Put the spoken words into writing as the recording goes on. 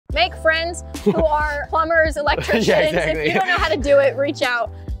Make friends who are plumbers, electricians. Yeah, exactly. If you don't know how to do it, reach out.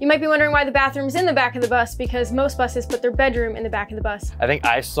 You might be wondering why the bathroom's in the back of the bus, because most buses put their bedroom in the back of the bus. I think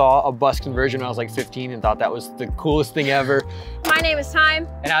I saw a bus conversion when I was like 15 and thought that was the coolest thing ever. My name is Tyme.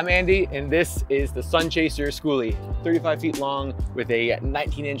 And I'm Andy, and this is the Sun Chaser Schoolie, 35 feet long with a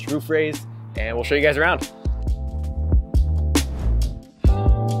 19-inch roof raise, and we'll show you guys around.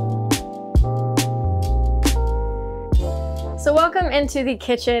 So welcome into the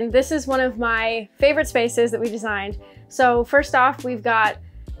kitchen. This is one of my favorite spaces that we designed. So first off, we've got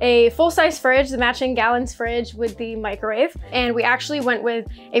a full-size fridge, the matching gallons fridge with the microwave. And we actually went with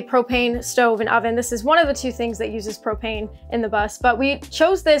a propane stove and oven. This is one of the two things that uses propane in the bus, but we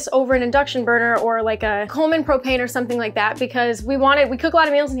chose this over an induction burner or like a Coleman propane or something like that because we cook a lot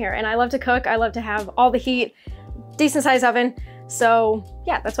of meals in here, and I love to cook. I love to have all the heat, decent sized oven. So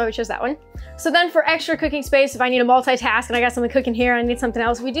yeah, that's why we chose that one. So then for extra cooking space, if I need to multitask and I got something cooking here and I need something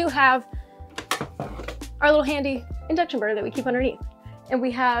else, we do have our little handy induction burner that we keep underneath. And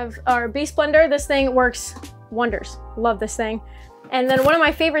we have our beast blender. This thing works wonders. Love this thing. And then one of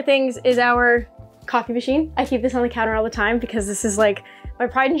my favorite things is our coffee machine. I keep this on the counter all the time because this is like my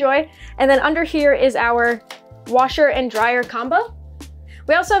pride and joy. And then under here is our washer and dryer combo.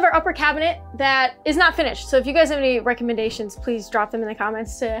 We also have our upper cabinet that is not finished. So if you guys have any recommendations, please drop them in the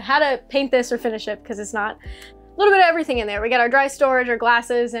comments to how to paint this or finish it, because it's not. A little bit of everything in there. We got our dry storage, our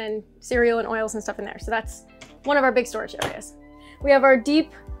glasses and cereal and oils and stuff in there. So that's one of our big storage areas. We have our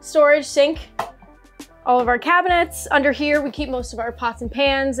deep storage sink, all of our cabinets. Under here, we keep most of our pots and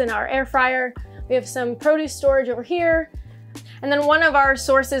pans and our air fryer. We have some produce storage over here. And then one of our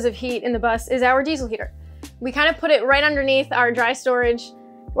sources of heat in the bus is our diesel heater. We kind of put it right underneath our dry storage.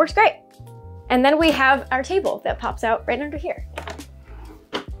 Works great. And then we have our table that pops out right under here.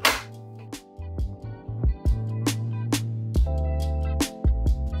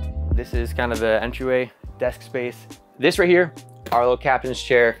 This is kind of the entryway desk space. This right here, our little captain's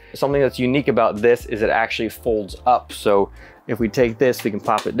chair. Something that's unique about this is it actually folds up. So if we take this, we can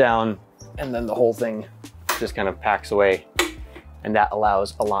pop it down and then the whole thing just kind of packs away. And that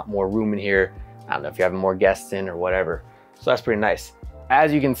allows a lot more room in here. I don't know if you're having more guests in or whatever. So that's pretty nice.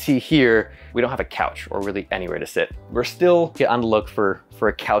 As you can see here, we don't have a couch or really anywhere to sit. We're still on the look for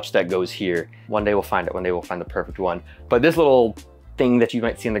a couch that goes here. One day we'll find it, one day we'll find the perfect one. But this little thing that you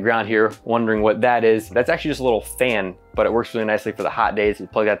might see in the ground here, wondering what that is, that's actually just a little fan, but it works really nicely for the hot days. You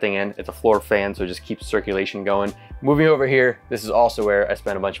plug that thing in, it's a floor fan, so it just keeps circulation going. Moving over here, this is also where I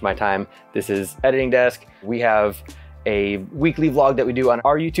spend a bunch of my time. This is editing desk. We have a weekly vlog that we do on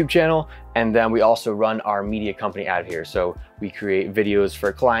our YouTube channel, and then we also run our media company out of here. So we create videos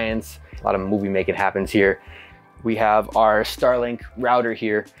for clients. A lot of movie making happens here. We have our Starlink router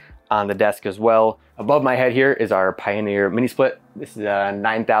here on the desk as well. Above my head here is our Pioneer mini split. This is a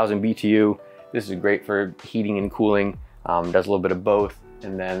 9,000 BTU. This is great for heating and cooling. Does a little bit of both.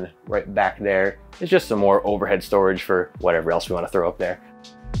 And then right back there is just some more overhead storage for whatever else we want to throw up there.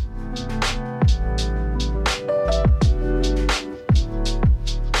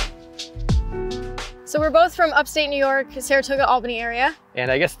 So we're both from upstate New York, Saratoga, Albany area. And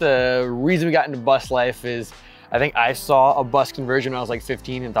I guess the reason we got into bus life is I think I saw a bus conversion when I was like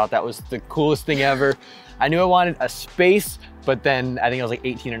 15 and thought that was the coolest thing ever. I knew I wanted a space, but then I think I was like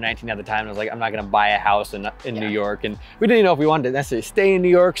 18 or 19 at the time. And I was like, I'm not gonna buy a house in New York. And we didn't know if we wanted to necessarily stay in New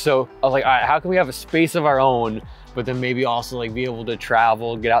York. So I was like, all right, how can we have a space of our own, but then maybe also like be able to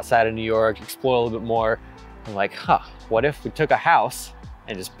travel, get outside of New York, explore a little bit more. I'm like, what if we took a house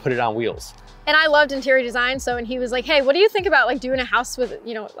and just put it on wheels? And I loved interior design. And he was like, hey, what do you think about like doing a house with,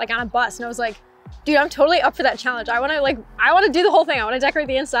 like on a bus? And I was like, dude, I'm totally up for that challenge. I want to do the whole thing. I want to decorate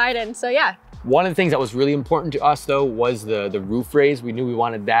the inside. And so, yeah. One of the things that was really important to us though was the roof raise. We knew we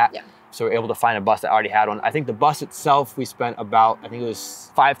wanted that. Yeah. So we were able to find a bus that already had one. I think the bus itself, we spent about, I think it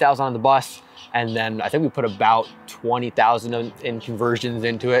was 5,000 on the bus. And then I think we put about 20,000 in conversions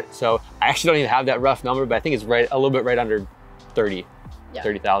into it. So I actually don't even have that rough number, but I think it's a little bit right under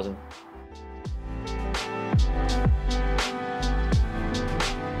 30,000.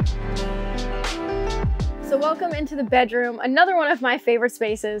 So welcome into the bedroom, another one of my favorite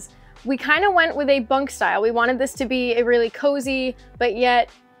spaces. We kind of went with a bunk style. We wanted this to be a really cozy, but yet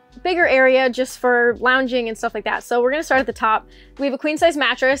bigger area just for lounging and stuff like that. So we're gonna start at the top. We have a queen size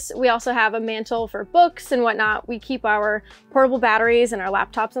mattress. We also have a mantle for books and whatnot. We keep our portable batteries and our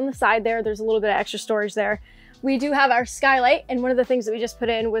laptops on the side there. There's a little bit of extra storage there. We do have our skylight, and one of the things that we just put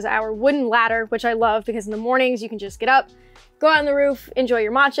in was our wooden ladder, which I love because in the mornings you can just get up, go out on the roof, enjoy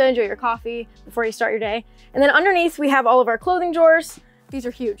your matcha, enjoy your coffee before you start your day. And then underneath we have all of our clothing drawers. These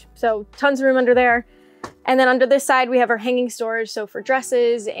are huge, so tons of room under there. And then under this side, we have our hanging storage. So for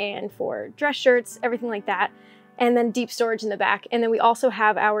dresses and for dress shirts, everything like that. And then deep storage in the back. And then we also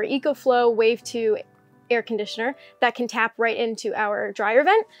have our EcoFlow Wave 2 air conditioner that can tap right into our dryer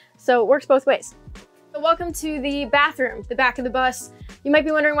vent. So it works both ways. So welcome to the bathroom, the back of the bus. You might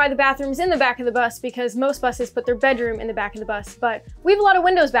be wondering why the bathroom's in the back of the bus, because most buses put their bedroom in the back of the bus, but we have a lot of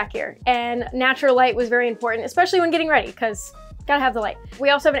windows back here, and natural light was very important, especially when getting ready, because gotta have the light.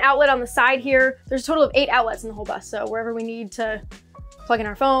 We also have an outlet on the side here. There's a total of 8 outlets in the whole bus, so wherever we need to plug in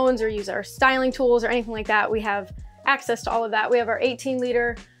our phones or use our styling tools or anything like that, we have access to all of that. We have our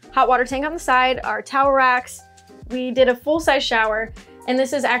 18-liter hot water tank on the side, our towel racks. We did a full-size shower, and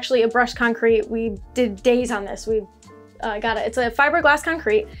this is actually a brushed concrete. We did days on this. We it's a fiberglass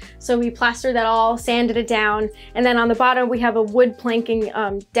concrete. So we plastered that all, sanded it down. And then on the bottom, we have a wood planking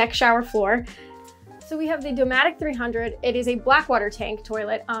deck shower floor. So we have the Domatic 300. It is a black water tank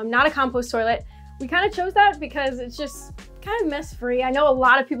toilet, not a compost toilet. We kind of chose that because it's just kind of mess free. I know a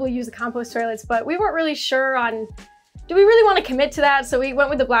lot of people use the compost toilets, but we weren't really sure on, do we really want to commit to that? So we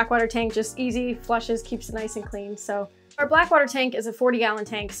went with the black water tank, just easy, flushes, keeps it nice and clean. So our black water tank is a 40-gallon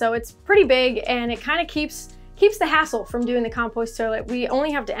tank, so it's pretty big, and it kind of keeps the hassle from doing the compost toilet. We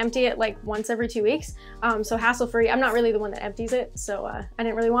only have to empty it like once every 2 weeks, so hassle-free. I'm not really the one that empties it, so I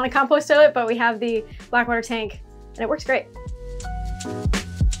didn't really want a compost toilet, but we have the black water tank, and it works great.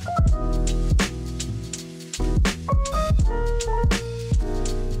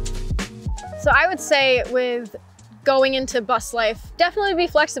 So I would say with going into bus life, definitely be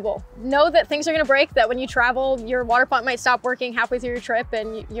flexible. Know that things are gonna break, that when you travel, your water pump might stop working halfway through your trip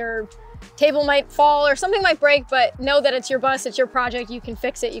and your table might fall or something might break, but know that it's your bus, it's your project, you can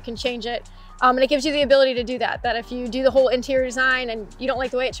fix it, you can change it. And it gives you the ability to do that, that if you do the whole interior design and you don't like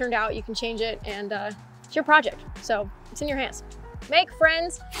the way it turned out, you can change it, and it's your project. So it's in your hands. Make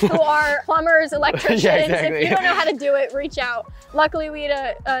friends who are plumbers, electricians. Yeah, exactly. If you don't know how to do it, reach out. Luckily, we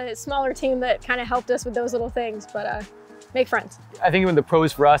had a smaller team that kind of helped us with those little things, but make friends. I think one of the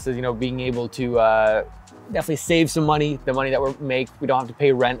pros for us is, being able to definitely save some money, the money that we make. We don't have to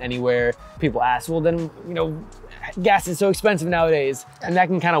pay rent anywhere. People ask, well, then, gas is so expensive nowadays. And that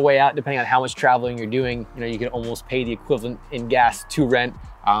can kind of weigh out depending on how much traveling you're doing. You can almost pay the equivalent in gas to rent,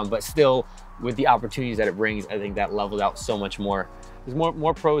 but still, with the opportunities that it brings, I think that levels out so much more. There's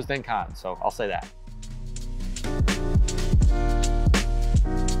more pros than cons, so I'll say that.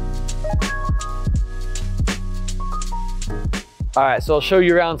 All right, so I'll show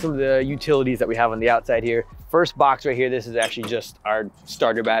you around some of the utilities that we have on the outside here. First box right here, this is actually just our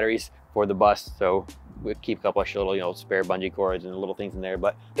starter batteries for the bus. So we keep a couple extra little, spare bungee cords and little things in there.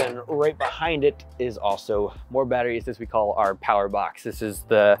 But then right behind it is also more batteries. This we call our power box. This is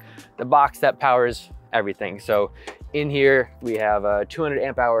the box that powers everything. So in here, we have a 200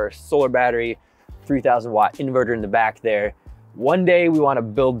 amp hour solar battery, 3000 watt inverter in the back there. One day we want to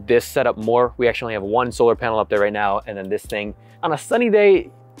build this setup more. We actually have one solar panel up there right now, and then this thing. On a sunny day,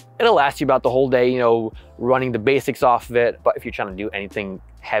 it'll last you about the whole day, running the basics off of it. But if you're trying to do anything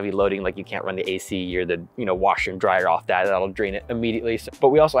heavy loading, like you can't run the AC or the washer and dryer off that'll drain it immediately. But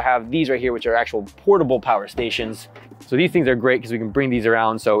we also have these right here, which are actual portable power stations. So these things are great because we can bring these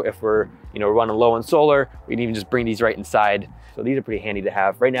around. So if we're running low on solar, we can even just bring these right inside. So these are pretty handy to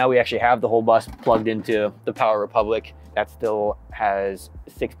have. Right now we actually have the whole bus plugged into the Power Republic. That still has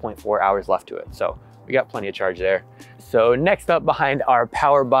 6.4 hours left to it. So we got plenty of charge there. So next up behind our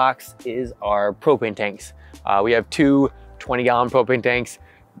power box is our propane tanks. We have two 20-gallon propane tanks.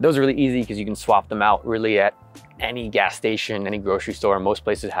 Those are really easy because you can swap them out really at any gas station, any grocery store. Most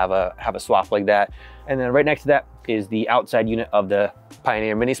places have a swap like that. And then right next to that is the outside unit of the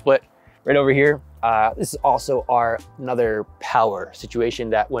Pioneer mini split. Right over here, this is also another power situation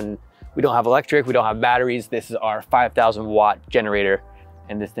that when we don't have electric, we don't have batteries, this is our 5,000 watt generator.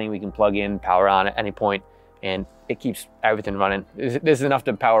 And this thing we can plug in, power on at any point, and it keeps everything running. This is enough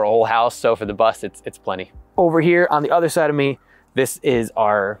to power a whole house, so for the bus, it's plenty. Over here on the other side of me, this is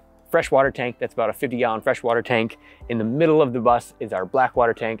our freshwater tank. That's about a 50-gallon freshwater tank. In the middle of the bus is our black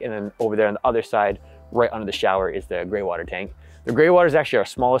water tank, and then over there on the other side, right under the shower, is the gray water tank. The gray water is actually our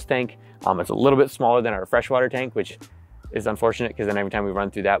smallest tank. It's a little bit smaller than our freshwater tank, which is unfortunate because then every time we run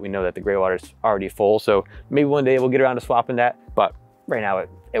through that, we know that the gray water is already full. So maybe one day we'll get around to swapping that, but right now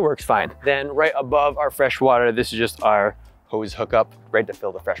it works fine. Then right above our freshwater, this is just our hose hookup right to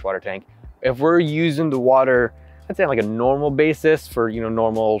fill the freshwater tank. If we're using the water, I'd say on like a normal basis for,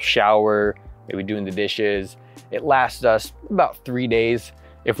 normal shower, maybe doing the dishes, it lasts us about 3 days.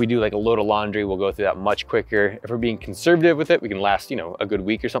 If we do like a load of laundry, we'll go through that much quicker. If we're being conservative with it, we can last, a good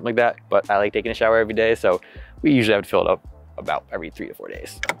week or something like that. But I like taking a shower every day, so we usually have to fill it up about every 3 to 4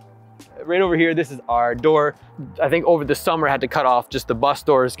 days. right over here, this is our door. I think over the summer I had to cut off just the bus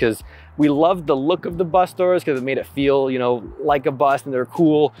doors because we loved the look of the bus doors because it made it feel, you know, like a bus and they're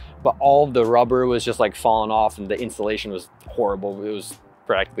cool, but all of the rubber was just like falling off and the insulation was horrible. It was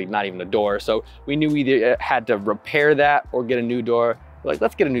practically not even a door. So we knew we either had to repair that or get a new door. We're like,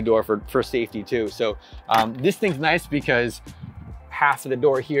 let's get a new door for safety too. So this thing's nice because half of the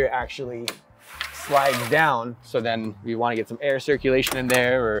door here actually slides down. So then we want to get some air circulation in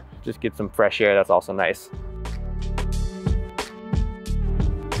there or just get some fresh air. That's also nice.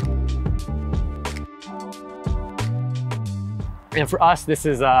 And for us, this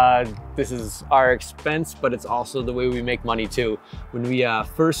is our expense, but it's also the way we make money too. When we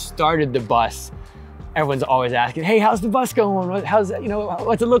first started the bus, everyone's always asking, hey, how's the bus going? How's, you know,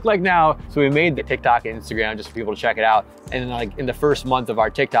 what's it look like now? So we made the TikTok and Instagram just for people to check it out. And then like in the first month of our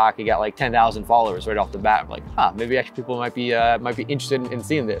TikTok, it got like 10,000 followers right off the bat. We're like, huh, maybe actually people might be interested in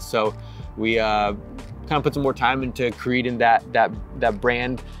seeing this. So we kind of put some more time into creating that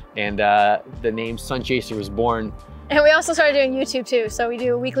brand, and the name Sun Chaser was born. And we also started doing YouTube too. So we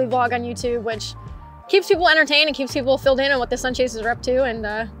do a weekly vlog on YouTube, which keeps people entertained and keeps people filled in on what the Sun Chasers are up to, and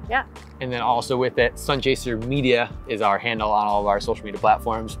yeah. And then also with it, Sun Chaser Media is our handle on all of our social media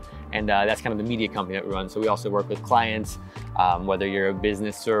platforms, and that's kind of the media company that we run. So we also work with clients, whether you're a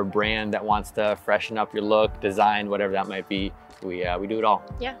business or a brand that wants to freshen up your look, design, whatever that might be, we do it all.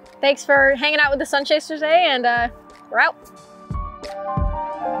 Yeah, thanks for hanging out with the Sun Chasers today, and we're out.